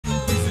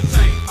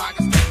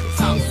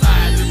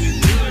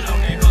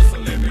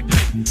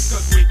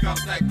gon'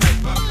 stack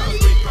paper, cause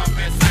we from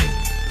SA.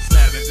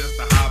 Slab is just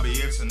a hobby,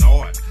 it's an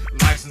art.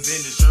 License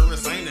and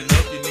insurance ain't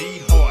enough, you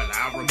need heart.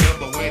 I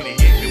remember when it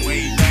hit me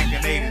way back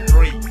in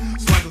 83.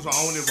 Swingers were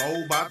on the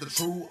road by the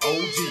true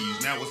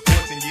OGs. Now it's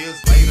 14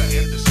 years later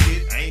and the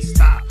shit ain't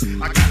stopped.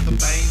 I got the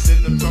things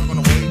in the truck on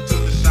the way to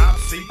the shop.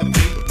 See the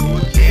big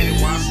wood, candy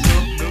washed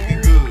up,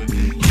 looking good.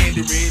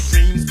 Candy red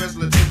dreams,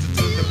 special attention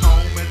to the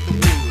comb and the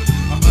wood.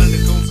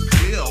 100 goes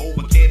clear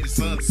over candy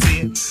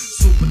sunset.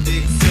 Super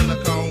thick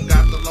silicone,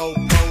 got the low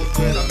pros,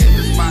 but I'm in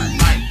the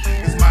spotlight.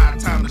 It's my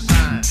time to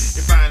shine.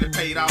 It finally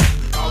paid off.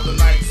 All the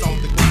nights on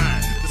the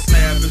grind. The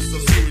slab is so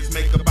serious,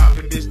 make about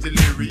the bitch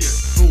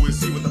delirious. Who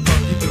is he? What the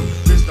fuck you do?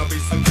 Bitch, don't be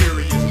so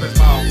curious. Let's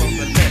fall from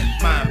the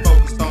left. Mind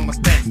focused on my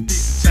stacks.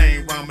 Piece of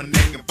chain round my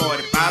neck and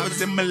 45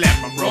 is in my lap.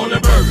 I'm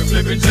rolling burger,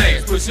 flipping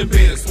jazz, pushing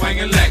beers,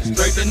 swinging legs.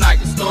 Straight to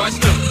Nike, start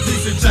stuff.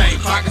 Piece of chain,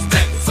 pocket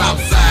stack.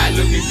 Southside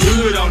looking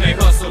good on they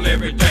hustle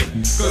every day.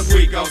 Cause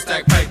we gon'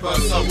 stack paper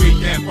so we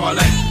can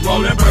parlay.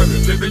 Rolling burger,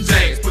 flipping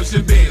jazz,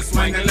 pushing beers,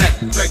 swinging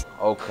legs.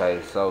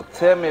 Okay, so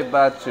tell me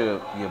about your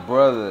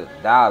brother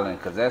Darling,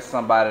 cause that's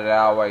somebody that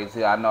I always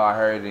hear. I know I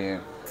heard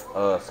in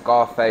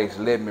Scarface,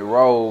 Let Me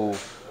Roll,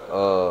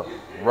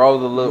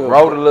 rode a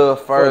little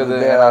further,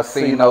 and I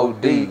seen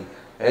O.D.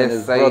 and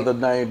his brother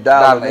named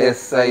Darling,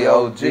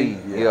 S-A-O-G.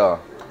 Yeah.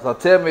 So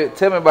tell me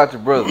about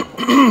your brother.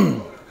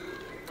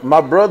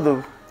 My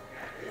brother,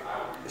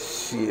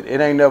 shit,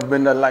 it ain't never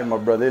been nothing like my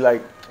brother. They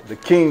like the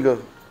king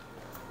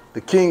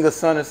of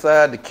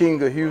Sunnyside, the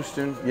king of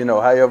Houston, you know,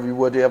 however you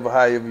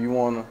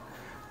wanna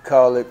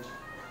call it.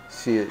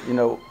 Shit, you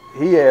know,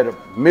 he had a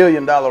 $1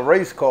 million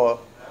race car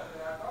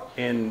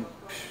in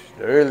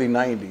the early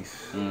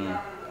 90s. You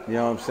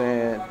know what I'm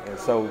saying? And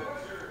so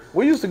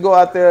we used to go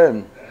out there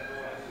and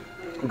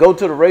go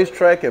to the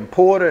racetrack in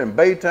Porter and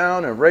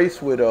Baytown and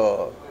race with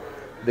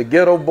the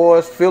ghetto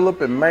boys,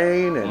 Phillip and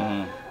Maine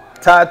and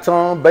Ty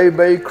Tom,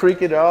 Bay,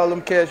 Cricket, all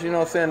them cats, you know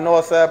what I'm saying,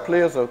 Northside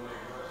players. So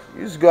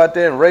you used to go out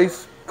there and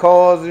race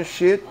cars and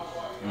shit.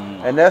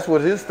 And that's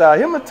what his style,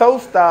 him and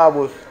Toast style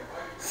was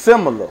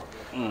similar.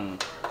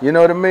 You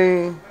know what I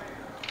mean?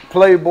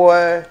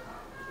 Playboy,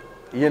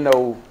 you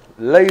know,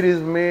 ladies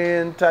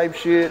men type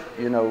shit,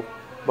 you know.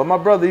 But my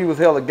brother, he was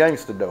hella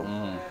gangster though.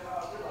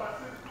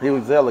 He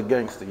was hella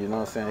gangster, you know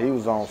what I'm saying? He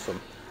was on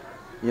some,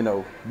 you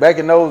know, back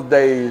in those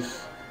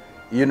days,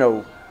 you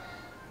know,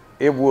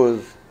 it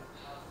was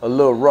a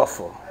little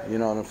rougher, you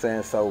know what I'm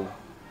saying? So,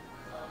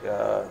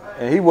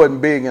 and he wasn't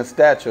big in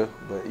stature,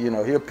 but you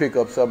know, he'll pick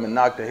up something and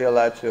knock the hell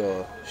out you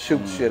or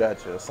shoot shit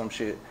at you or some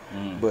shit.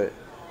 But,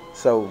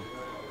 so,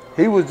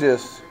 he was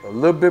just a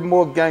little bit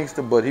more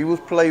gangster, but he was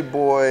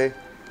playboy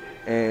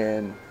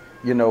and,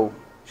 you know,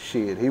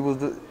 shit, he was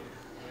that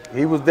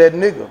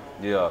nigga.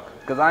 Yeah,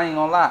 cause I ain't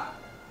gonna lie,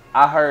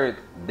 I heard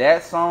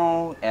that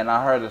song and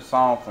I heard a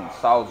song from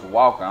Sauce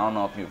Walker. I don't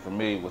know if you're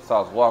familiar with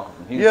Sauce Walker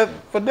from Houston. Yeah,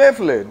 for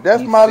definitely.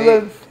 That's my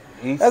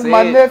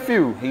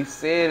nephew. He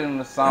said in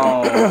the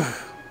song,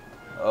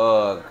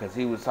 cause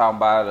he was talking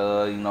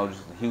about you know,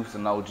 just the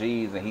Houston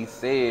OGs, and he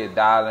said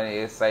Darling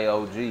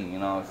S-A-O-G, you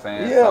know what I'm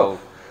saying? Yeah. So,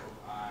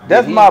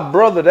 that's my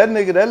brother. That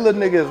little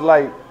nigga is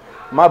like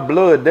my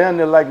blood, down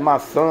there like my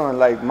son,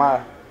 like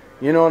my,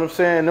 you know what I'm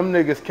saying? Them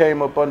niggas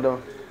came up under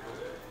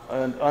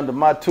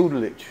my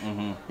tutelage.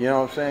 You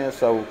know what I'm saying?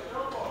 So,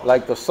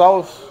 like the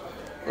Sauce,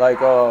 like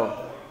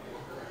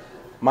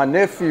my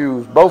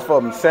nephews, both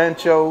of them,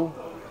 Sancho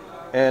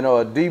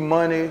and D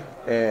Money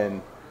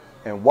and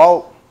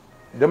Walt,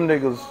 them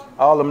niggas,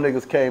 all them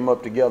niggas came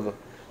up together,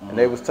 and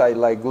they was tight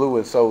like glue.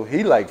 And so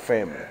he like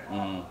family. You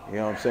know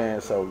what I'm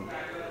saying? So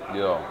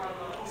yeah.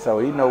 So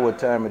he know what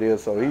time it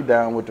is. So he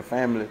down with the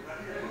family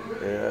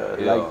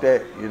like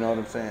that. You know what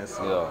I'm saying?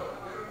 So,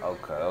 yeah.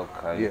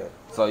 Okay. Yeah.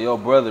 So your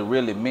brother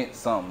really meant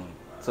something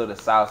to the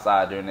South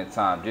Side during that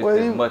time, just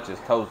as much as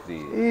Toast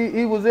did.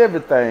 He was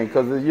everything,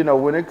 because, you know,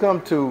 when it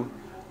come to,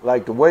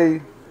 like, the way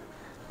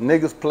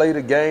niggas play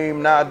the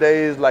game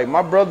nowadays, like,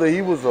 my brother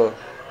was a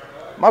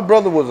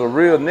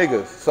real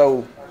nigga.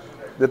 So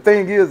the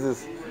thing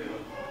is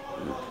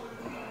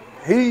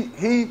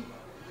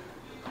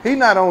he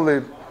not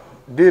only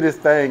did his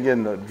thing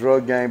in the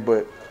drug game,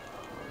 but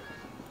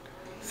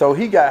so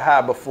he got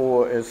high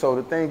before, and so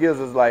the thing is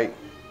like,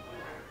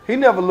 he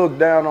never looked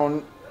down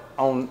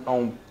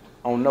on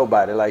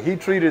nobody. Like, he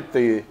treated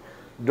the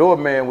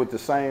doorman with the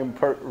same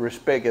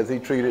respect as he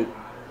treated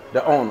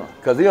the owner,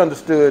 because he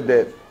understood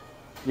that,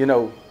 you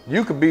know,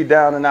 you could be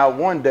down and out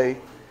one day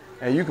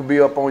and you could be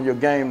up on your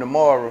game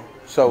tomorrow.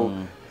 So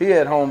he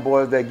had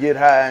homeboys that get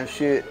high and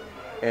shit,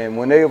 and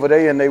whenever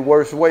they in their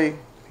worst way,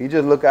 he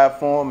just look out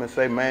for them and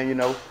say, man, you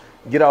know,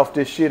 get off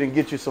this shit and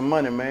get you some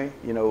money, man.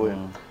 You know,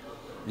 and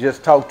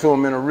just talk to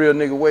them in a real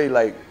nigga way,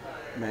 like,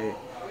 man,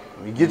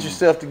 when you get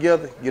yourself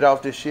together, get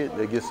off this shit,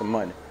 they get some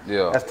money.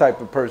 Yeah. That's the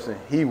type of person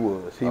he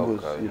was. He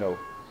was, you know,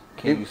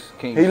 he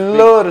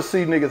loved to see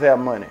niggas have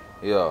money.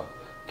 Yeah.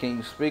 Can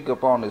you speak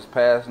up on his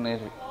passing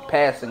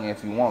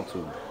if you want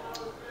to?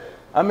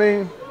 I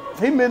mean,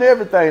 he meant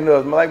everything to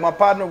us. Like my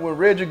partner with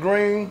Reggie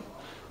Green,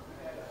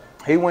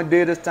 he went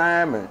did his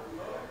time, and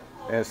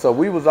And so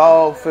we was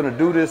all finna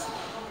do this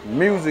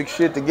music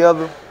shit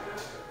together.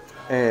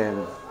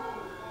 And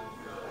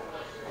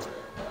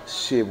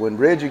shit, when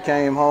Reggie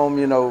came home,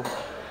 you know,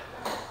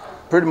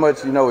 pretty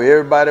much, you know,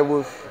 everybody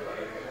was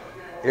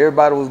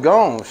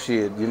gone.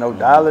 Shit, you know,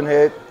 Dylan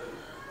had,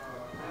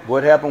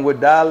 what happened with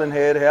Dylan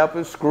had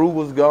happened. Screw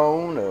was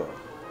gone.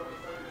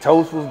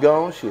 Toast was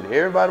gone. Shit,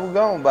 everybody was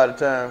gone by the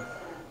time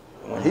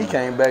when he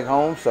came back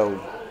home. So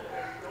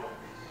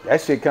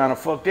that shit kind of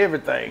fucked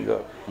everything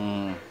up.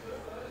 Yeah.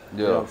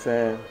 You know what I'm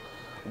saying?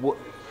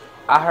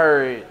 I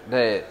heard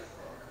that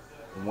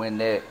when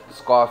that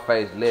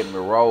Scarface Let Me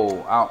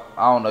Roll, I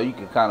don't know, you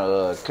can kind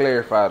of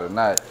clarify it or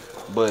not,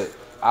 but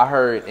I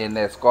heard in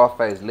that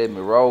Scarface Let Me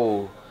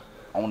Roll,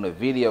 on the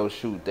video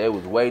shoot, they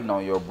was waiting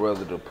on your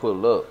brother to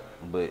pull up,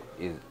 but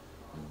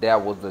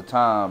that was the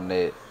time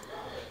that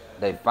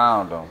they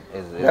found him.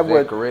 Is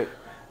that correct?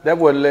 That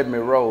wasn't Let Me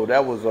Roll.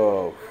 That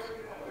was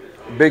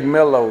Big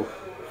Mellow,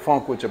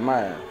 Funk With Your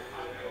Mind.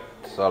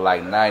 So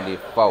like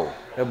 94.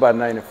 That about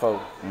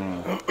 94.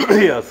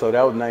 Yeah, so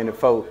that was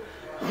 94.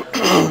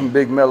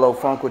 Big Mellow,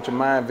 Funk With Your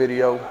Mind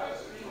video.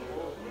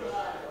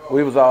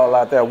 We was all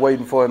out there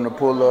waiting for him to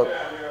pull up.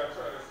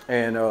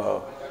 And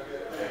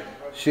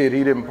shit,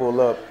 he didn't pull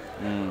up.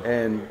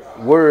 And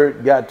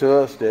word got to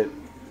us that,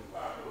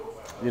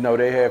 you know,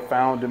 they had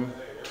found him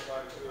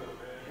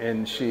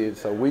and shit.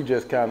 So we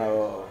just kind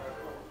of,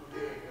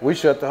 we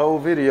shut the whole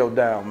video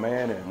down,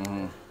 man.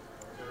 And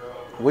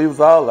we was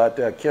all out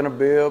there,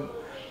 Kennebell,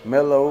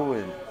 Mello,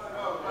 and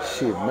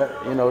shit,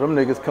 you know, them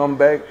niggas come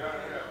back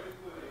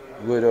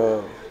with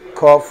a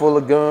car full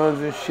of guns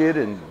and shit,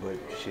 but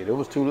shit, it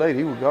was too late.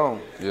 He was gone.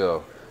 Yeah. You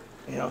know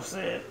what I'm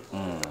saying?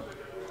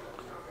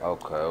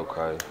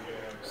 Okay.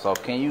 So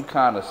can you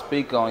kind of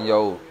speak on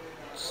your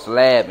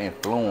Slab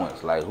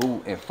influence? Like,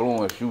 who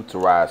influenced you to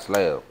ride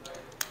Slab?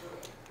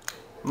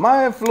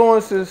 My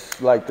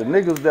influences, like the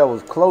niggas that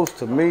was close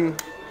to me,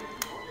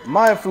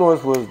 my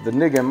influence was the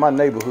nigga in my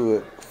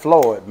neighborhood,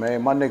 Floyd,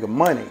 man, my nigga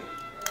Money.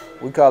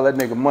 We call that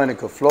nigga Money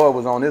because Floyd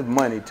was on his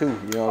money too,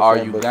 you know what I'm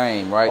saying? Are you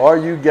game, right? Are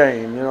you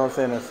game, you know what I'm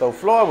saying? And so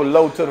Floyd was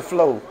low to the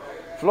flow.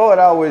 Floyd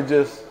always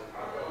just,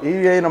 he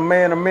ain't a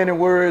man of many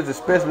words,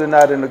 especially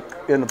not in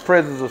the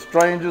presence of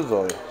strangers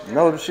or, you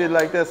know, shit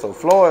like that. So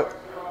Floyd,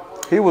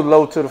 he was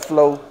low to the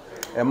flow.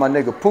 And my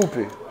nigga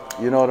Poopy,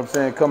 you know what I'm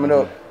saying, coming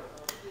up.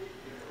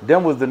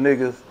 Them was the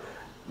niggas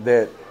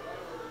that,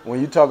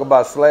 when you talk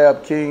about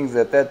Slab Kings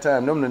at that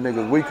time, them the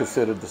niggas we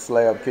considered the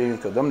Slab Kings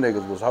because them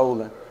niggas was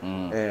holding.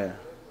 And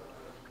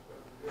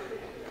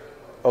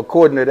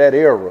according to that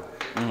era,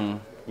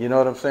 you know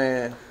what I'm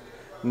saying?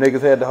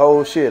 Niggas had the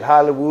whole shit,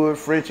 Hollywood,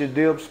 Frenchy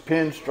dips,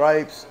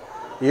 pinstripes,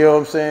 you know what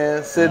I'm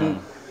saying?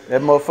 Sitting,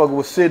 that motherfucker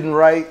was sitting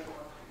right,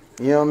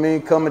 you know what I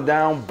mean? Coming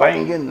down,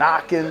 banging,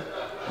 knocking,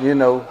 you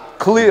know,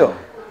 clear.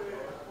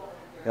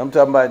 I'm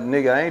talking about,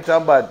 nigga, I ain't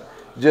talking about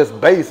just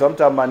bass. I'm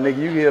talking about, nigga,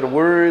 you hear the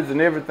words and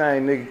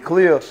everything, nigga,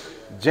 clear,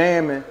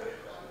 jamming,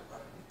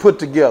 put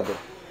together.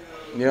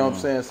 You know what I'm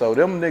saying? So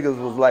them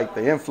niggas was like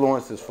the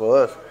influences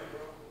for us,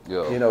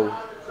 you know.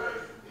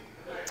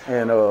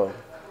 And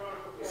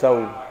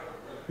so,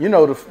 you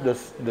know,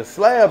 the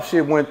Slab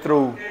shit went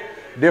through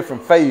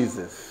different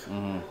phases.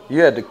 You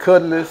had the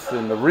Cutlass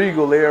and the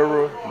Regal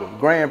era, the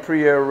Grand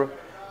Prix era.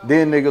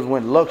 Then niggas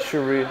went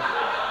luxury.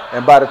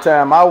 And by the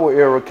time our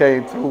era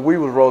came through, we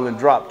was rolling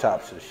drop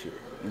tops and shit.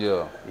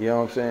 Yeah. You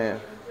know what I'm saying?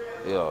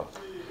 Yeah.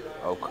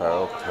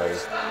 Okay.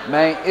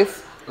 Man,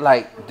 it's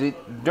like,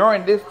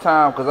 during this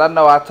time, because I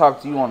know I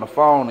talked to you on the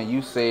phone and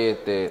you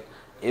said that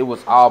it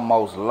was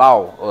almost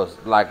law, or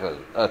like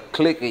a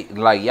clique,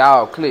 like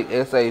y'all clique,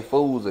 SA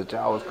Fools, that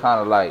y'all was kind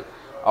of like,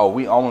 oh,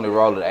 we only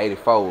roll at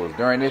 84s.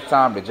 During this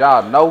time, did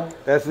y'all know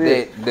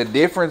the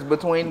difference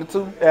between the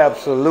two?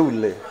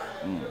 Absolutely.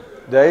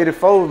 The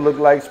 84s looked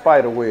like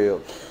spider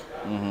webs.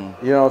 You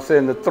know what I'm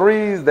saying? The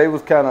 3s, they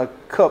was kind of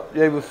cupped,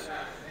 they was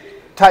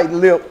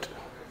tight-lipped.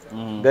 The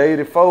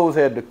 84s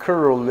had the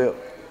curl lip.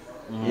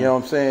 You know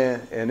what I'm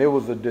saying? And it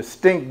was a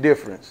distinct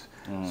difference.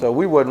 So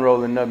we wasn't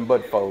rolling nothing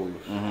but foes.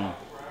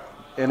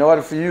 In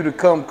order for you to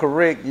come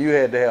correct, you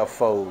had to have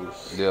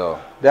foes. Yeah.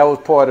 That was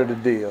part of the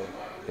deal.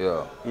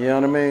 Yeah. You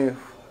know what I mean?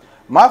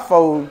 My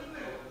foes,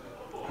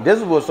 this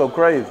is what's so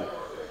crazy.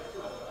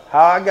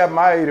 How I got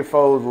my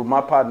 84s with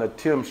my partner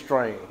Tim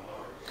Strain.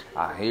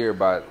 I hear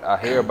about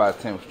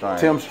Tim Strain.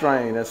 Tim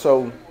Strain. And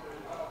so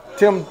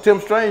Tim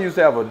Strain used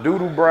to have a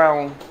doodle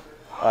brown,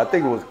 I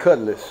think it was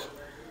Cutlass.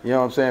 You know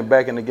what I'm saying?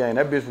 Back in the game.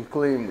 That bitch was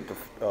clean with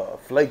the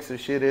flakes and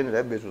shit in it.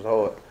 That bitch was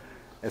hard.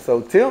 And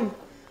so Tim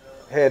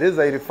had his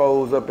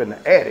 84s up in the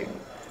attic.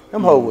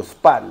 Them hoes was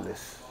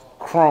spotless,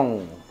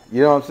 chrome.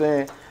 You know what I'm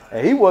saying?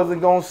 And he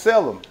wasn't going to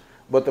sell them.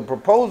 But the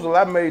proposal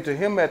I made to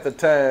him at the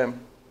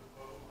time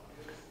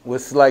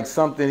was like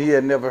something he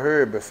had never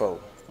heard before.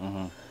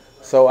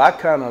 So I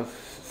kind of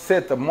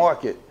set the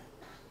market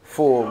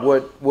for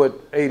what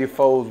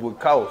 84s would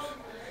cost.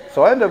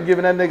 So I ended up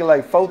giving that nigga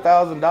like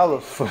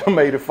 $4,000 for them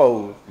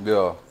 84s.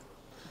 Yeah.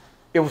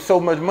 It was so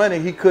much money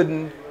he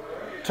couldn't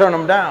turn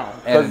them down.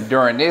 And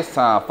during this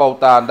time,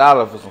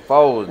 $4,000 for some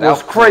foes, that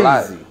was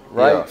crazy.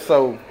 right?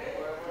 Yeah.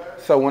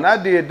 So when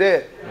I did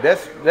that,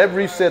 that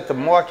reset the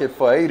market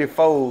for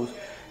 84s,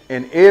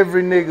 and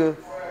every nigga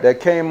that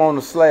came on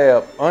the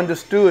slab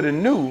understood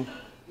and knew,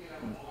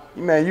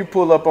 man, you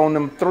pull up on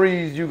them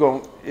threes,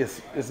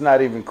 it's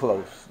not even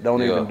close.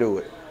 Don't even do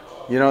it.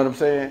 You know what I'm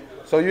saying?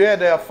 So you had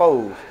to have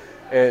foes.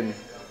 And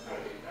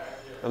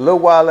a little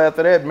while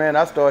after that, man,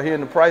 I started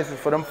hearing the prices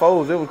for them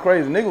foes. It was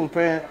crazy. Niggas was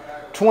paying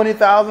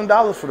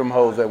 $20,000 for them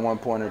hoes at one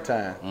point in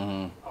time.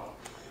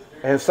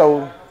 Mm-hmm. And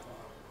so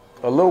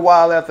a little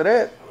while after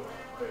that,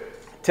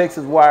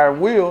 Texas Wire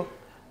and Wheel,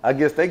 I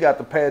guess they got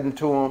the patent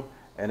to them,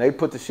 and they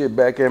put the shit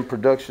back in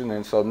production.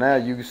 And so now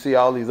you can see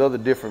all these other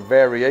different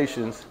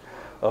variations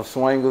of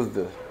swingers,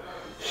 the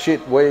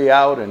shit way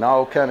out and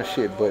all kind of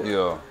shit. But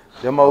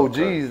them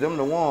OGs, them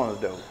the ones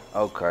though.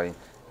 Okay.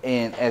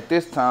 And at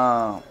this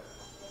time,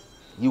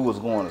 you was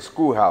going to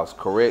Screw House,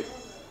 correct?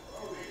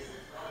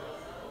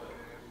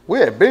 We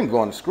had been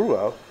going to Screw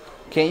House.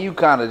 Can you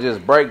kind of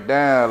just break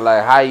down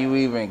like how you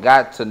even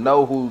got to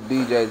know who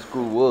DJ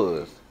Screw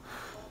was?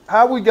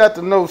 How we got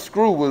to know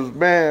Screw was,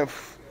 man,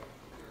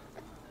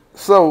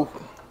 so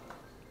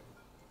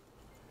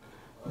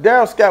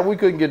Daryl Scott, we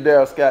couldn't get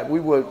Daryl Scott.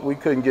 We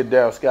couldn't get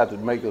Daryl Scott to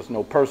make us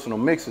no personal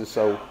mixes,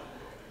 so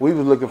we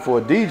was looking for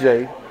a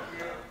DJ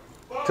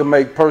to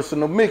make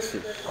personal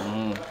mixes.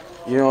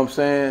 Mm-hmm. You know what I'm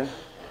saying?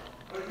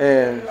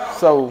 And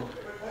so,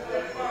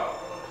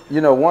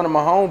 you know, one of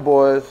my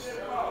homeboys,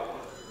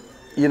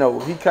 you know,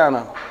 he kind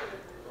of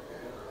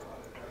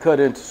cut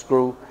into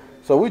Screw.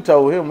 So we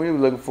told him we were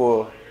looking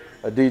for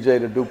a DJ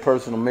to do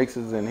personal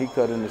mixes, and he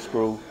cut into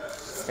Screw.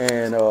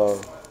 And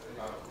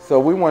so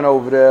we went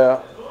over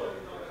there,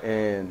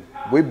 and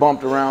we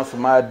bumped around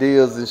some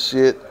ideas and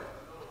shit.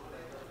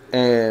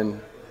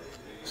 And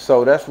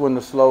so that's when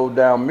the Slow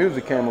Down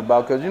Music came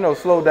about, because, you know,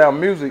 Slow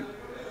Down Music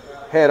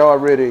had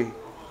already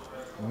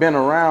been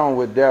around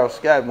with Daryl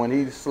Scott when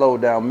he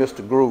slowed down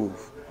Mr.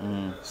 Groove.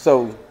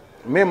 So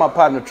me and my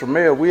partner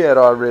Tremel, we had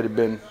already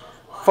been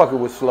fucking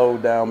with Slow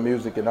Down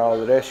Music and all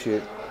of that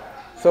shit.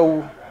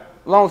 So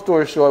long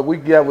story short, we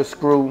got with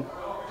Screw,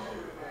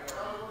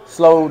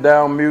 Slow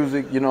Down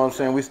Music, you know what I'm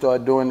saying? We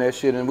started doing that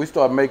shit, and we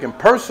started making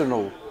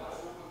personal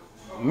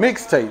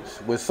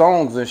mixtapes with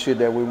songs and shit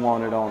that we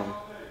wanted on them.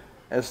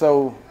 And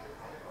so,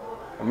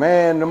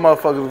 man, the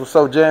motherfuckers were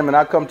so jamming.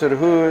 I come to the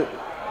hood,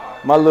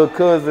 my little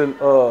cousin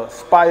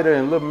Spider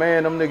and little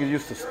man, them niggas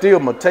used to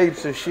steal my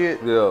tapes and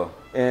shit. Yeah.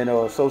 And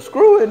so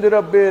Screw ended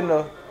up being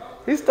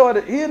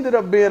he ended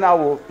up being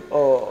our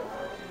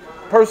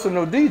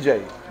personal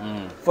DJ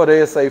for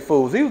the SA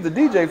Fools. He was the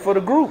DJ for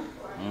the group.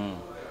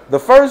 The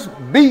first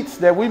beats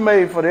that we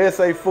made for the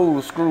SA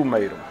Fools, Screw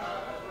made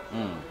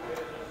them.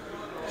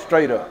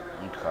 Straight up.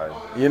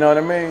 Okay. You know what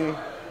I mean?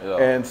 Yeah.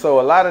 And so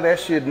a lot of that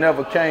shit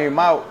never came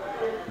out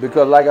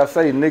because, like I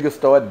say, niggas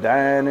started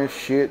dying and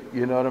shit,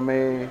 you know what I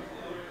mean?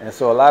 And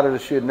so a lot of the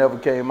shit never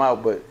came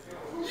out, but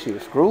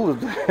shit, Screw was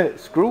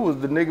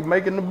the nigga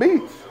making the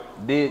beats.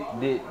 Did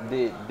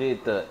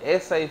the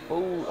SA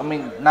Fools, I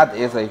mean, not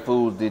the SA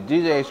Fools, did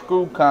DJ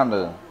Screw kind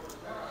of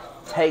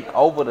take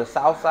over the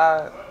South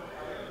Side?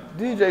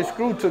 DJ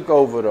Screw took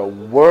over the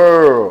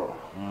world.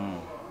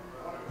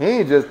 He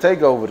ain't just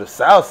take over the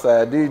South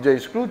Side. DJ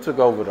Screw took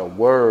over the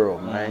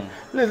world, man.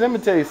 Listen, let me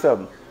tell you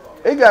something.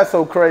 It got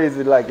so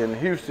crazy, like in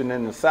Houston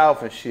in the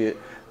South and shit.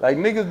 Like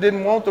niggas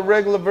didn't want the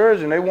regular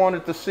version. They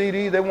wanted the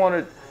CD. They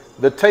wanted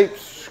the tape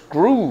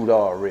screwed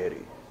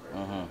already.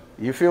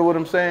 You feel what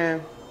I'm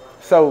saying?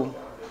 So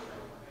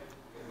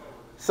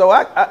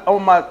I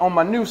on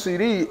my new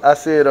CD, I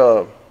said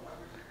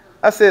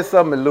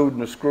something alluding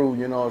to Screw.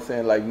 You know what I'm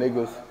saying? Like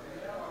niggas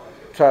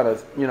trying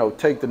to, you know,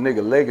 take the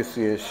nigga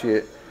legacy and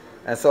shit.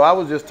 And so I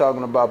was just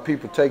talking about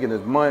people taking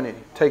his money,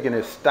 taking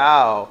his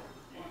style,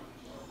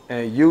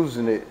 and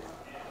using it,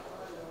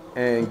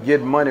 and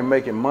getting money,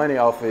 making money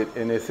off it,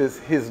 and it's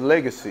his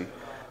legacy.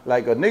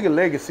 Like a nigga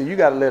legacy, you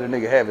gotta let a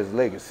nigga have his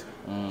legacy.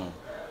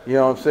 You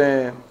know what I'm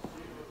saying?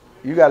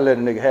 You gotta let a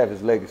nigga have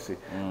his legacy.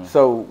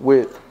 So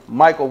with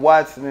Michael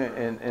Watson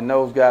and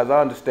those guys, I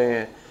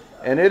understand,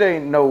 and it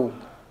ain't no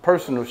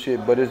personal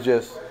shit, but it's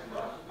just,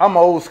 I'm an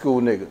old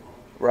school nigga,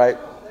 right?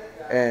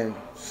 And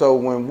so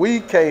when we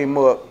came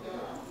up,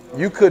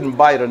 you couldn't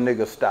bite a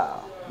nigga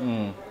style.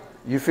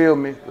 You feel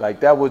me? Like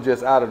that was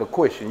just out of the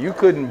question. You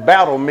couldn't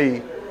battle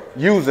me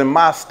using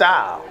my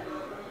style.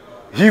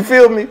 You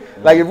feel me?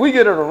 Like if we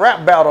get in a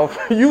rap battle,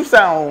 you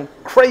sound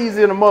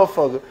crazy in a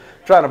motherfucker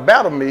trying to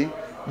battle me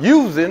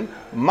using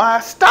my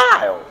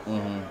style.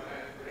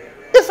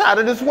 It's out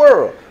of this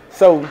world.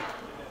 So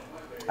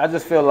I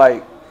just feel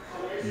like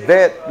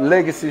that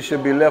legacy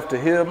should be left to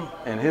him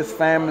and his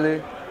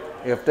family.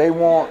 If they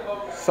want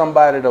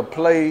somebody to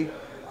play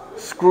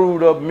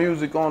screwed up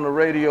music on the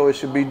radio, it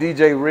should be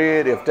DJ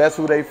Red. If that's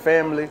who they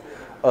family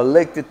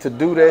elected to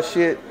do that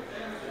shit,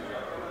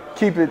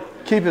 keep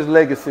his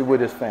legacy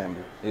with his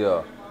family.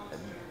 Yeah.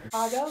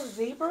 Are those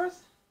zebras?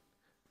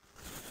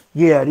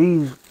 Yeah,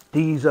 these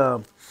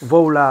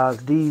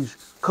Volags, these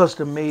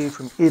custom made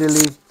from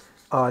Italy.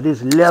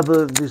 This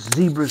leather, this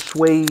zebra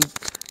suede,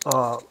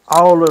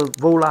 All the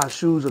Volar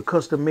shoes are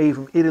custom made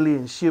from Italy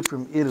and shipped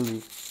from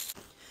Italy.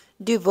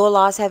 Do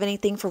Volas have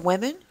anything for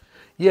women?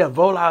 Yeah,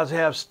 Volars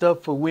have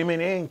stuff for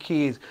women and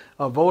kids.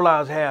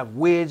 Volars have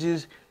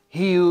wedges,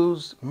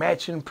 heels,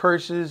 matching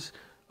purses,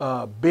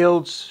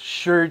 belts,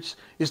 shirts.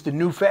 It's the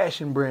new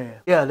fashion brand.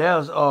 Yeah,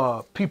 there's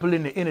people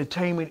in the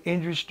entertainment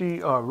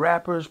industry,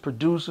 rappers,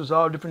 producers,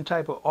 all different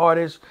type of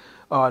artists.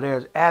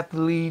 There's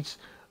athletes,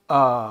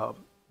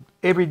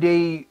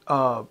 everyday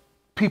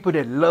people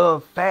that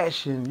love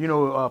fashion, you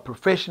know,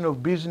 professional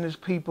business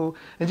people,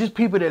 and just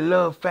people that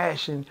love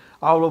fashion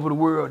all over the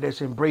world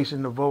that's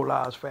embracing the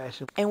Volars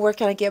fashion. And where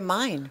can I get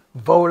mine?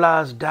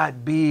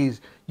 Volars.biz.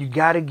 You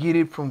got to get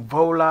it from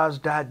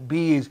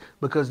Volars.biz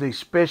because they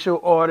special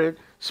ordered,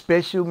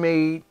 special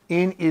made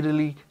in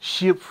Italy,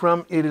 shipped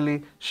from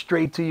Italy,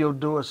 straight to your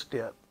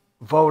doorstep.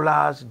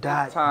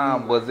 Volars.biz.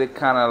 Time was it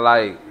kind of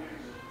like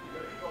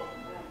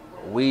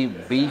we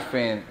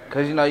beefing?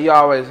 Because, you know, you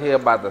always hear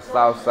about the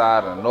south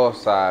side and north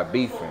side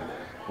beefing.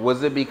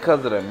 Was it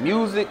because of the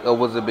music or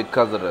was it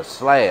because of the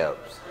slabs?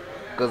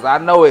 Because I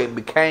know it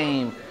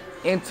became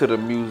into the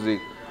music,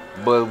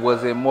 but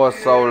was it more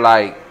so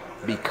like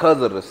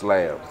because of the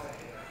slabs?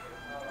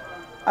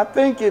 I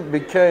think it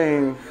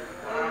became,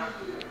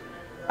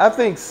 I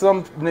think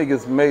some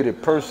niggas made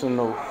it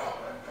personal.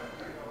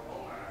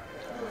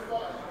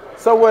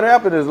 So what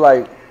happened is,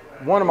 like,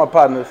 one of my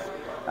partners,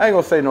 I ain't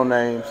gonna say no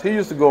names, he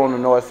used to go on the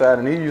north side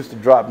and he used to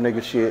drop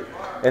nigga shit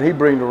and he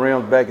bring the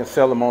rims back and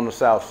sell them on the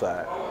south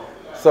side.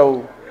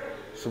 So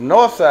some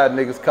north side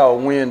niggas caught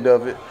wind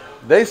of it.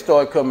 They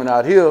start coming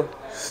out here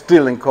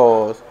stealing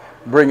cars,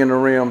 bringing the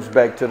rims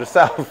back to the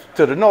south,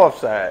 to the north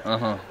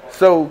side.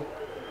 So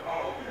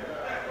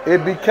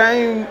it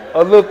became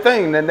a little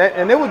thing, and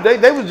they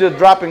was just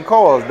dropping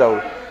cars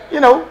though, you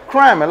know,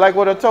 criming, like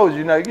what I told you.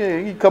 You know,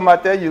 you come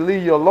out there, you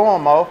leave your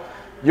alarm off,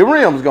 your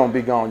rims gonna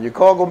be gone, your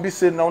car gonna be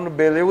sitting on the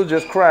belly. It was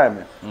just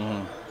criming.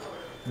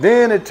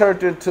 Then it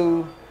turned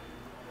into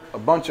a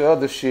bunch of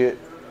other shit,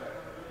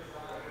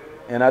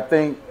 and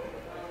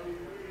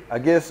I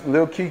guess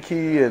Lil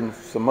Kiki and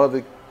some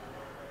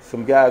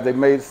guys,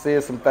 they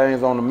said some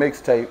things on the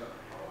mixtape,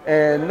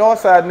 and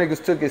Northside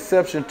niggas took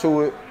exception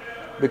to it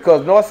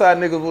because Northside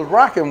niggas was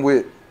rocking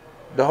with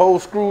the whole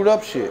screwed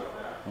up shit.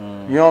 You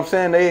know what I'm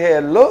saying? They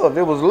had love.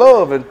 It was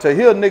love, and to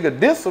hear a nigga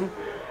diss them,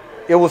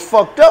 it was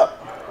fucked up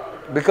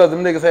because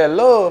them niggas had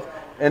love,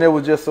 and it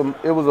was just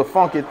it was a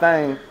funky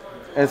thing,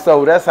 and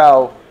so that's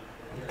how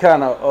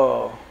kind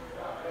of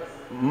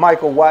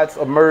Michael Watts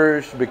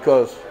emerged,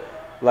 because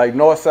like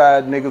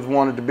Northside niggas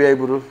wanted to be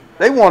able to,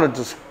 they wanted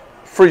to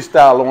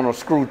freestyle on a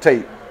screw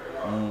tape.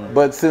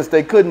 But since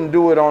they couldn't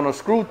do it on a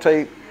screw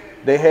tape,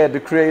 they had to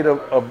create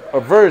a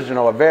version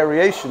or a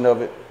variation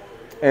of it.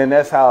 And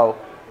that's how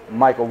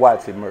Michael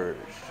Watts emerged.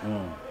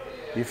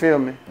 You feel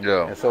me?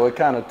 Yeah. And so it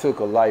kind of took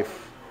a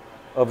life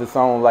of its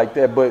own like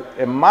that. But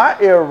in my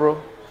era,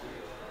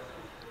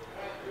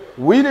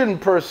 we didn't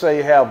per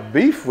se have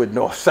beef with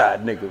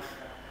Northside niggas.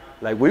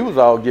 Like, we was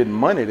all getting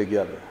money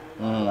together.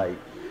 Like,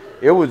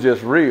 it was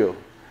just real.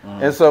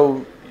 And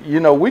so, you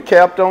know, we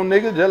capped on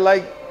niggas just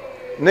like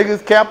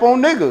niggas cap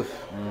on niggas.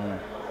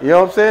 You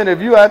know what I'm saying?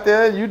 If you out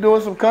there, you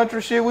doing some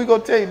country shit, we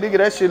gonna tell you, nigga,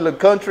 that shit look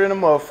country in a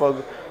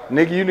motherfucker.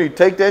 Nigga, you need to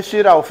take that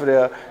shit off of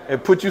there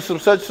and put you some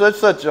such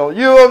on.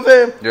 You know what I'm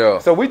saying? Yeah.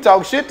 So we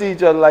talk shit to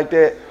each other like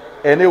that,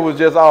 and it was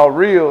just all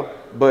real.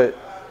 But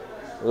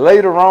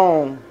later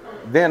on,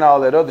 then all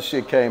that other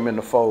shit came in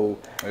the fold,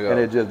 and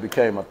it just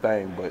became a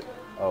thing. But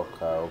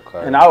Okay.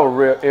 and our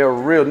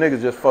real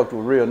niggas just fucked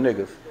with real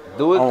niggas.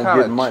 Do it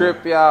kind of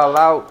trip y'all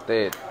out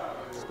that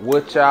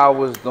what y'all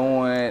was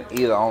doing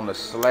either on the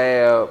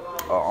slab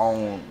or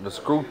on the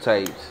screw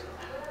tapes,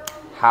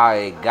 how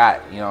it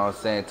got, you know what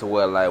I'm saying, to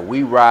where like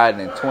we riding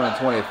in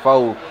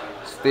 2024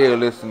 still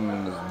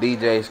listening to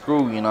DJ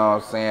Screw, you know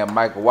what I'm saying,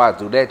 Michael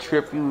Watts. Do that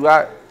trip you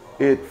out?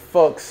 It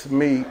fucks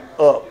me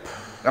up.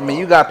 I mean,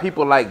 you got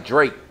people like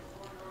Drake.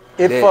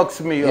 It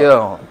fucks me up.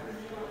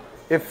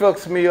 Yeah. It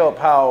fucks me up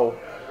how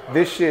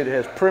this shit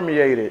has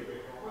permeated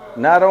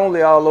not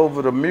only all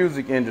over the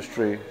music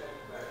industry,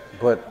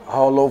 but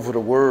all over the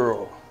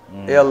world.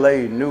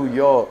 LA, New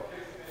York,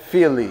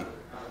 Philly.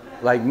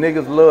 Like,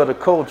 niggas love the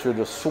culture,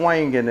 the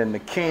swinging and the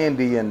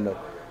candy and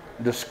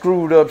the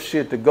screwed up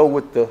shit to go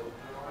with the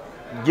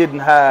getting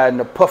high and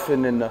the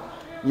puffing and the,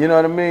 you know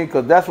what I mean?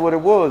 Because that's what it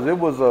was. It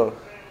was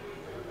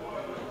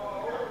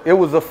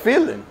a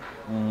feeling.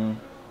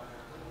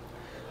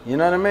 You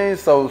know what I mean?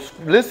 So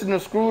listen to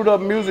screwed up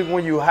music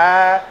when you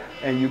high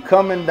and you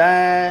coming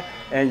down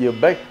and you're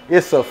back,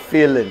 it's a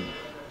feeling.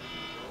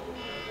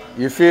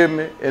 You feel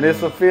me? And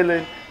it's a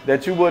feeling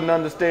that you wouldn't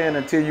understand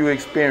until you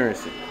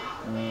experience it.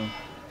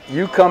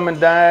 You coming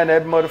down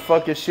that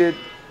motherfucking shit,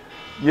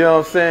 you know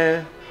what I'm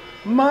saying?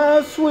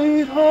 My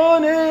sweet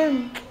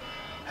honey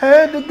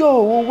had to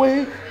go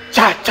away.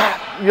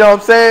 Cha-cha. You know what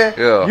I'm saying?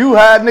 Yeah. You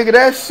high, nigga,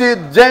 that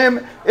shit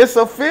jamming. It's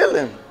a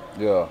feeling.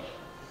 Yeah.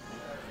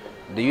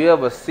 Do you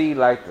ever see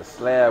like the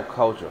slab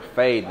culture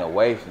fading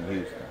away from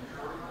Houston?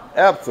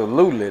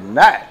 Absolutely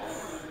not.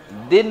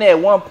 didn't at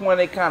one point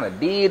they kind of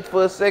did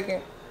for a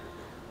second?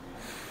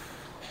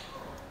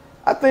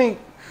 I think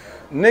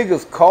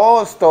niggas'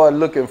 cars started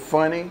looking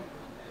funny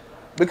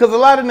because a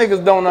lot of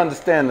niggas don't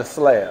understand the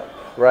slab,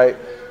 right?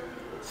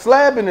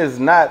 Slabbing is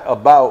not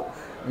about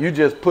you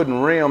just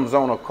putting rims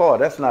on a car.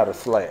 That's not a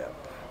slab.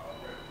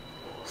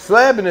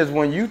 Slabbing is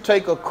when you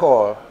take a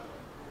car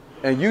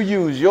and you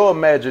use your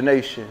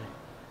imagination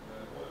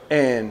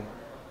and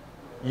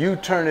you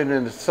turn it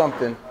into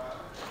something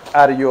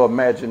out of your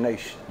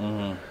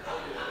imagination.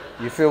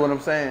 You feel what I'm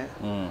saying?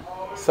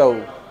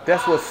 So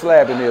that's what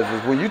slabbing is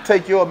when you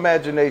take your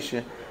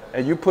imagination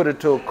and you put it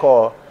to a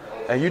car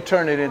and you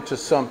turn it into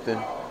something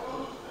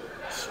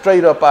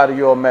straight up out of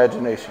your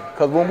imagination.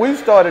 Because when we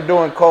started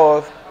doing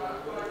cars,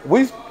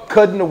 we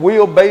cutting the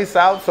wheelbase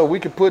out so we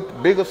could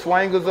put bigger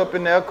swangers up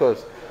in there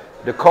because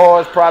the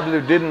cars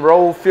probably didn't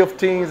roll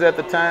 15s at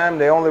the time.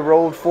 They only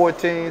rolled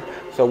 14s.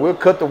 So we'll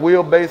cut the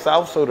wheelbase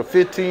off so the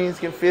 15s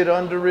can fit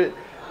under it.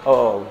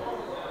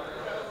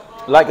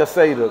 Like I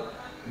say,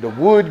 the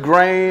wood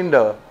grain,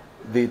 the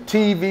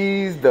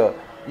TVs,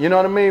 you know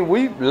what I mean?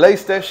 We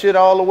laced that shit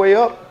all the way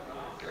up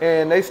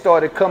and they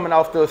started coming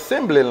off the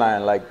assembly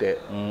line like that.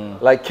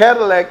 Like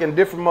Cadillac and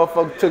different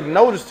motherfuckers took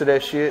notice to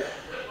that shit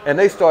and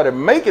they started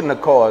making the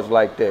cars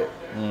like that.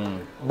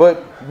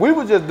 But we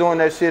were just doing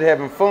that shit,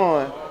 having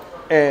fun,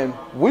 and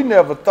we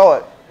never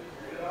thought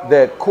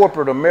that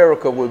corporate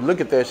America would look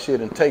at that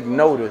shit and take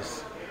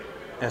notice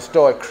and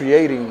start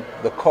creating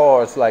the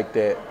cars like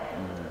that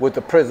with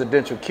the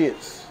presidential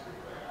kits.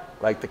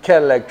 Like the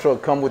Cadillac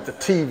truck come with the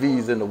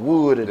TVs and the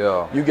wood and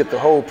you get the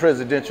whole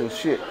presidential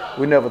shit.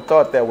 We never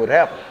thought that would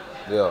happen.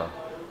 You know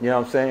what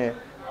I'm saying?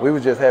 We were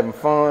just having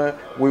fun.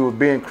 We were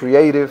being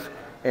creative.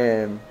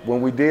 And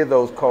when we did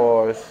those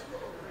cars,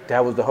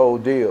 that was the whole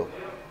deal.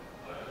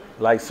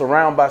 Like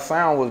Surround by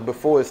Sound was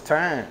before its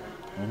time.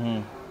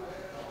 You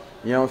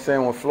know what I'm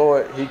saying? When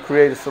Floyd, he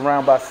created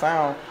Surround by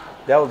Sound,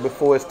 that was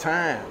before its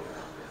time.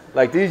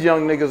 Like these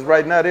young niggas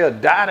right now, they'll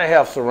die to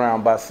have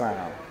Surround by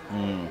Sound.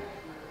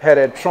 Had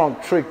that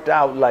trunk tricked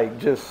out like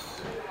just,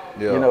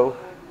 you know.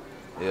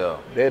 They'll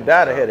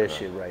die to have that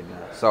shit right now.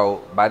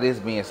 So by this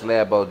being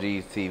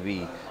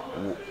SlabOgsTv,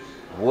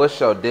 what's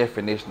your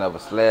definition of a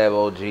Slab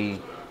OG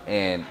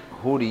and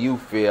who do you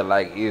feel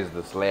like is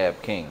the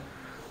Slab King?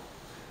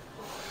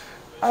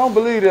 I don't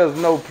believe there's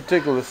no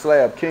particular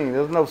Slab King.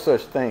 There's no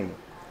such thing.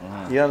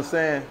 You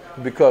understand?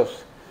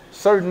 Because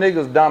certain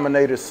niggas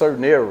dominated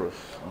certain eras.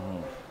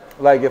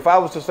 Like if I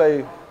was to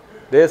say,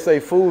 they'd say,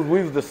 fools,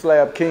 we was the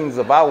Slab Kings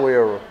of our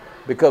era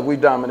because we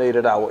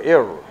dominated our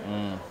era.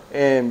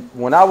 And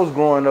when I was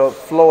growing up,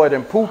 Floyd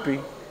and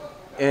Poopy,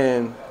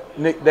 and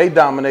Nick, they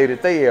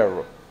dominated their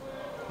era.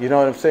 You know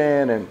what I'm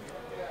saying? And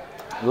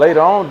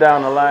later on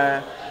down the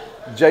line,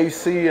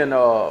 JC and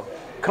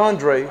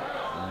Condre,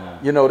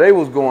 you know, they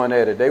was going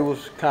at it. They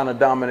was kind of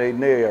dominating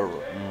their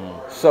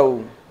era.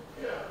 So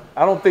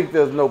I don't think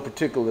there's no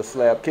particular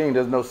Slab King.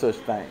 There's no such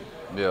thing.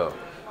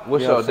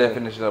 What's your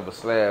definition of a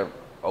Slab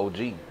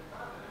OG?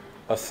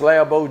 A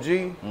Slab OG?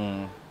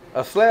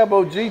 A Slab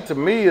OG to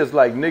me is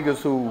like niggas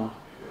who,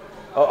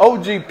 a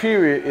OG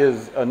period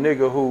is a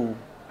nigga who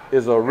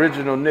is an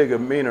original nigga,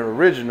 meaning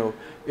original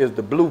is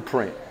the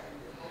blueprint.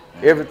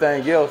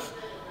 Everything else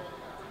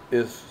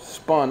is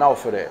spun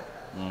off of that.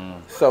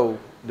 So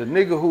the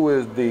nigga who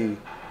is the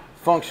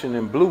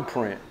functioning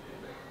blueprint,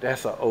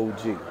 that's an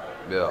OG.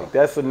 Like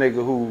that's a nigga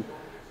who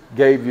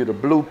gave you the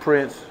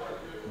blueprints,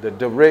 the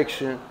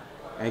direction,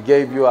 and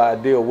gave you an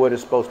idea of what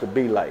it's supposed to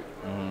be like.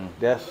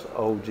 That's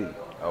OG.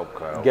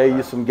 Gave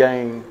you some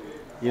game,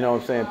 you know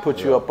what I'm saying, put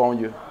you up on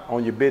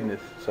your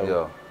business.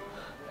 So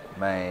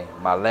man,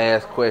 my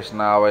last question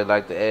I always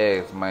like to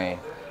ask, man,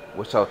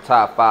 what's your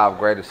top 5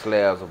 greatest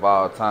slabs of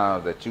all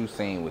time that you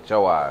seen with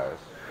your eyes?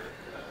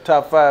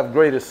 Top 5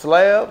 greatest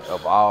slabs?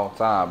 Of all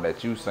time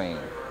that you seen.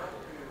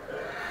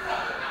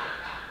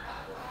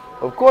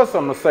 Of course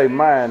I'm gonna say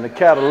mine. The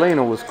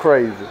Catalina was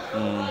crazy.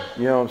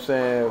 You know what I'm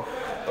saying?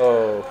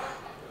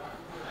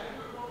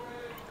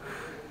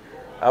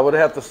 I would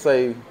have to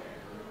say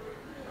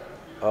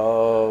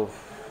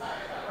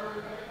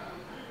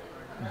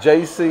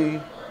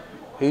JC,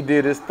 he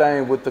did his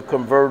thing with the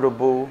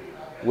convertible,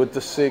 with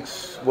the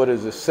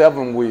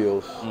 7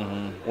 wheels.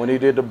 When he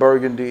did the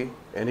Burgundy,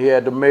 and he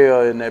had the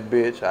mail in that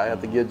bitch. I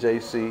have to give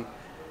JC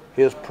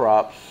his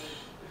props.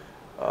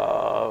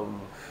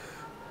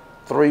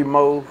 3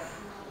 more,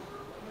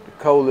 the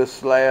coldest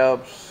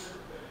slabs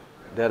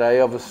that I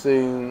ever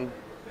seen.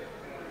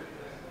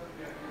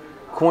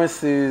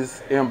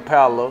 Quincy's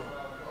Impala.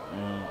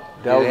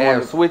 Did it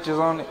have switches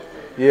on it?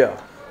 Yeah.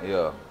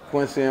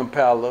 Quincy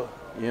Impala,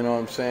 you know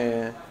what I'm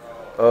saying?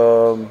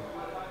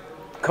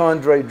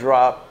 Condre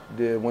drop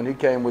when he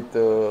came with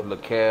the Le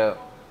Cab.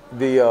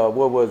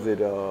 What was it?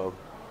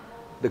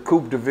 The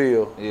Coupe de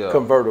Ville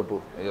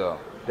convertible.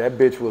 That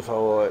bitch was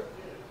hard.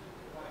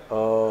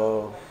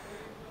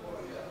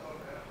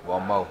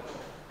 One more.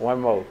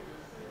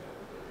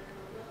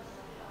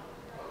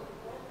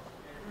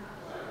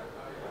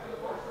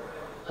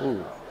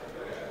 Ooh,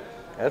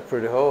 that's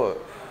pretty hard.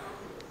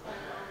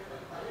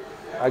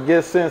 I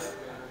guess since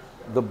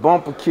the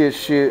bumper kit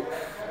shit,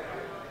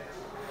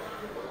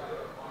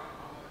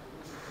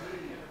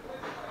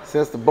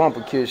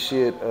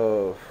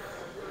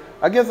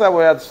 I guess I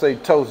would have to say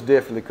Toast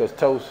definitely, because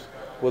Toast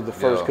was the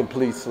first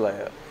complete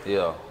slab.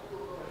 Yeah.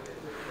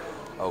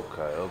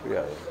 Okay.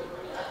 Yeah.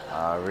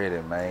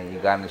 Already, man. You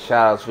got any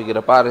shout outs we get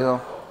up out of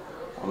here?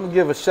 I'm gonna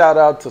give a shout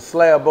out to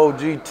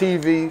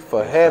SlabOgsTv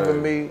for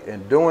having me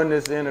and doing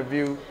this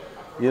interview.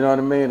 You know what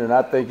I mean? And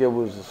I think it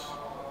was,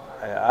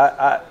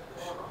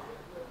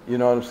 you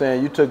know what I'm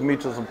saying? You took me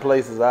to some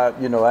places I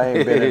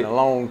ain't been in a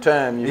long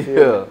time. You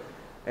feel me?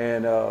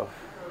 And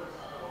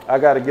I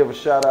got to give a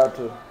shout out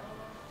to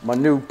my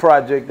new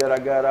project that I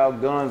got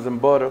out, Guns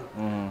and Butter.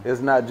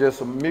 It's not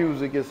just a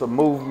music; it's a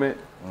movement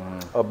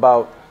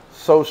about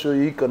social,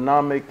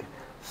 economic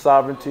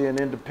sovereignty and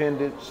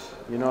independence.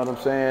 You know what I'm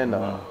saying?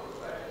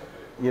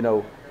 You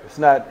know, it's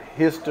not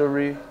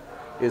history;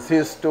 it's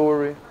his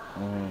story.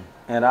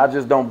 And I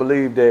just don't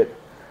believe that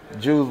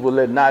Jews will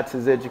let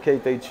Nazis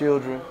educate their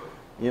children.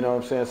 You know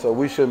what I'm saying? So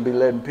we shouldn't be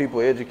letting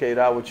people educate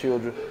our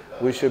children.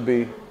 We should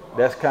be,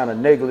 that's kind of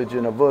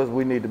negligent of us.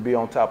 We need to be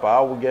on top of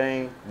our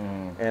game.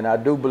 And I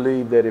do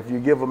believe that if you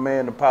give a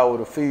man the power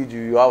to feed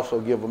you, you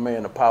also give a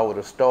man the power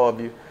to starve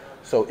you.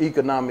 So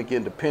economic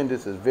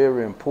independence is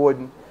very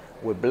important.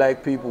 With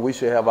black people, we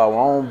should have our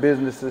own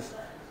businesses.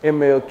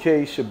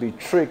 MLK should be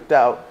tricked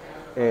out,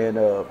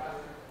 and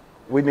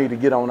we need to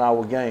get on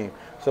our game.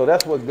 So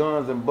that's what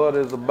Guns and Butter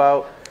is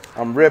about.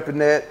 I'm repping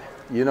that.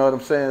 You know what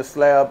I'm saying?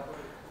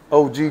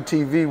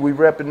 SlabOgsTv, we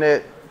repping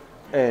that.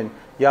 And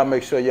y'all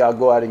make sure y'all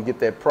go out and get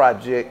that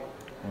project,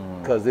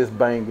 because it's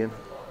banging.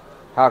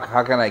 How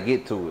can I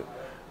get to it?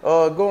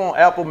 Go on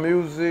Apple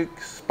Music,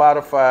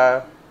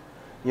 Spotify,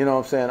 you know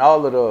what I'm saying?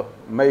 All of the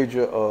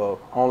major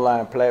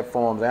online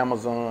platforms,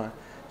 Amazon,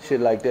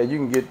 shit like that.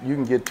 You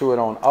can get to it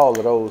on all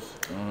of those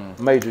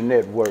major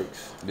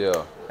networks.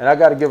 Yeah. And I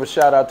got to give a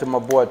shout out to my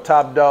boy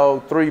Top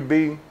Dog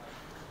 3B.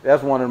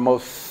 That's one of the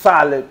most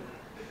solid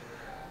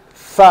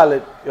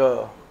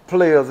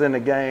players in the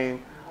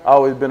game.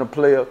 Always been a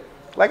player.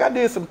 Like I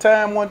did some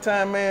time one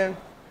time, man.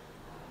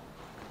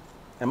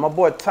 And my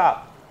boy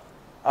Top,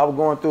 I was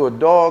going through a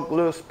dark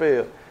little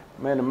spell.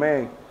 Man, the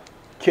man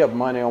kept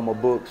money on my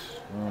books,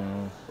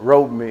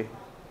 wrote me.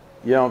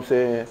 You know what I'm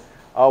saying?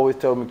 Always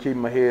told me keep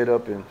my head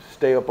up and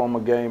stay up on my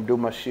game, do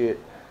my shit.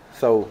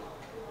 So,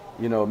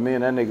 you know, me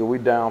and that nigga, we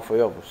down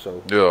forever.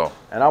 So yeah.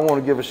 And I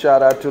want to give a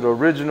shout out to the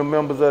original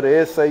members of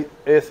the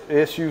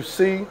SUC.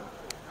 You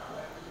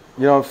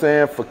know what I'm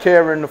saying? For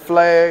carrying the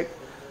flag.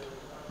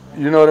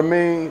 You know what I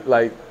mean?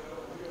 Like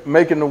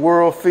making the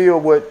world feel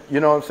what, you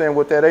know what I'm saying,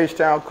 what that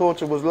H-Town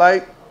culture was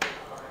like.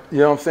 You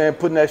know what I'm saying?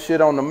 Putting that shit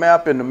on the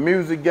map in the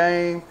music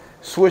game,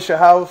 Swisher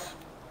House.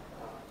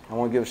 I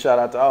want to give a shout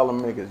out to all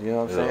them niggas, you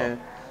know what I'm saying?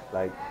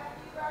 Like,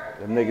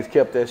 them niggas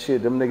kept that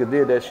shit. Them niggas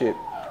did that shit.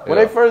 When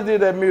they first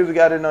did that music,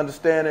 I didn't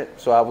understand it.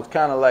 So I was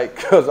kind of like,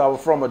 because I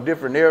was from a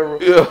different era.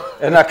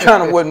 And I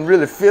kind of wasn't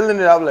really feeling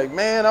it. I was like,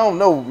 man, I don't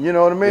know. You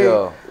know what I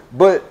mean?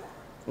 But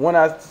when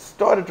I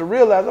started to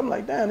realize, I'm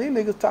like, damn, these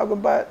niggas talking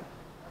about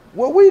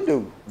what we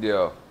do.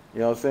 Yeah. You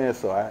know what I'm saying?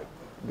 So I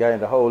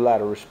gained a whole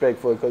lot of respect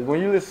for it. Because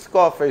when you listen to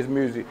Scarface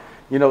music,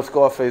 you know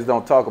Scarface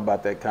don't talk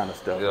about that kind of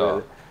stuff.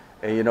 Really.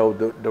 And you know,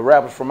 the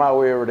rappers from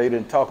our era, they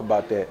didn't talk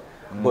about that.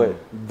 But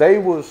they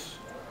was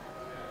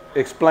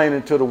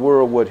explaining to the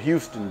world what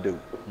Houston do.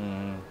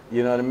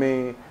 You know what I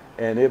mean?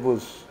 And it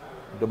was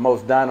the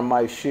most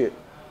dynamite shit.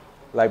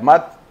 Like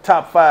my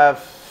top 5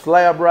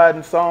 slab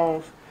riding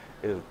songs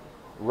is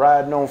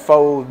Riding on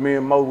Foes. Me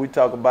and Mo, we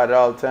talk about it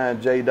all the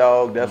time.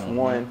 J-Dog, that's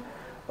one.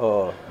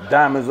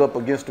 Diamonds Up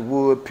Against the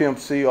Wood, Pimp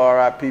C,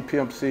 R.I.P.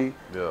 Pimp C.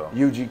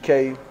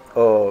 UGK.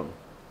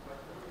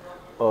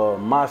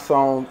 My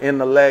song In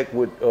the Lack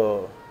with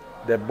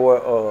that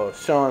boy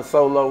Sean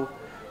Solo.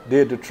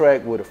 Did the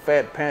track with a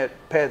Fat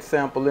Pat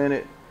sample in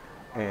it.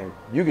 And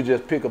you could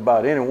just pick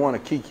about any one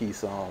of Kiki's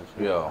songs.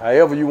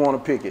 However you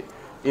want to pick it,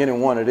 any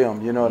one of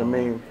them, you know what I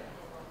mean?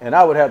 And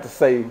I would have to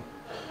say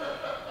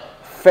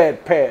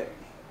Fat Pat,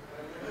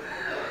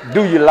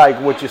 Do You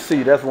Like What You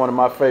See? That's one of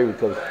my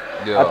favorites, because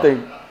I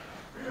think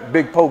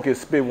Big Poke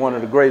has spit one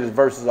of the greatest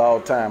verses of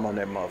all time on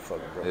that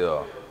motherfucker,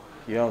 bro.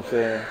 You know what I'm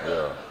saying?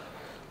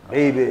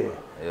 Baby,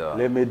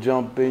 let me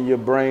jump in your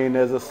brain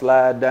as a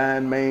slide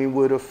down main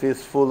with a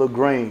fistful of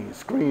grain.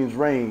 Screams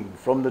rain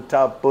from the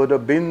top of the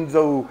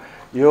benzo.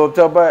 You know what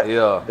I'm talking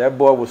about? That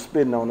boy was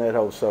spitting on that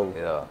whole soul.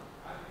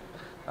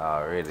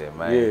 Already,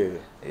 man.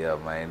 Yeah,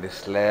 man.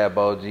 This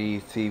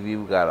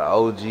SlabOgsTv, we got an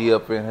OG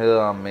up in here.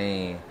 I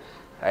mean,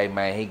 hey,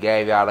 man, he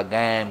gave y'all the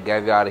game,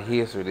 gave y'all the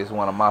history. This is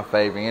one of my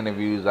favorite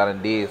interviews I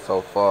done did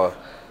so far.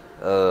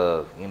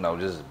 You know,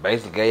 just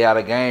basically gave y'all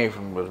the game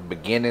from the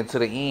beginning to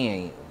the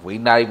end. We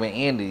not even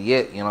ended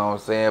yet, you know what I'm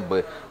saying?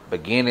 But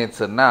beginning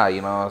to now,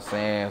 you know what I'm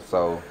saying?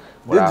 So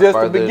this just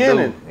the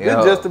beginning.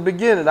 This just the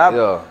beginning.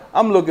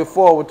 I'm looking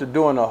forward to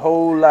doing a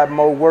whole lot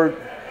more work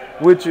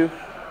with you.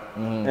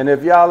 And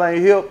if y'all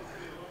ain't hip,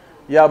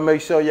 Y'all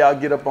make sure y'all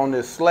get up on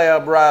this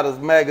Slab Riders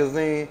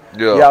magazine.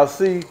 Yeah. Y'all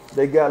see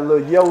they got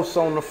little Yost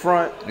on the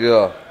front.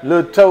 Yeah.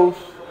 Little Toast.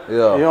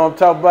 Yeah. You know what I'm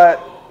talking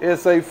about?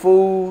 SA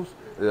Foods.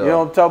 Yeah. You know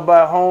what I'm talking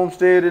about?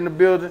 Homestead in the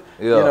building.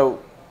 Yeah. You know,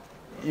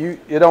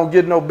 it don't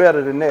get no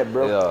better than that,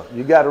 bro. Yeah.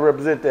 You got to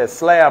represent that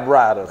Slab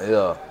Riders.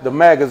 Yeah. The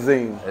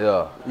magazine.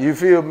 Yeah. You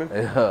feel me?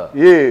 Yeah.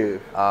 Yeah.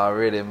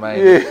 Already, man.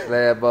 Yeah.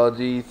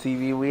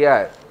 SlabOgsTv, we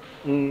out.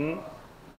 Mm-hmm.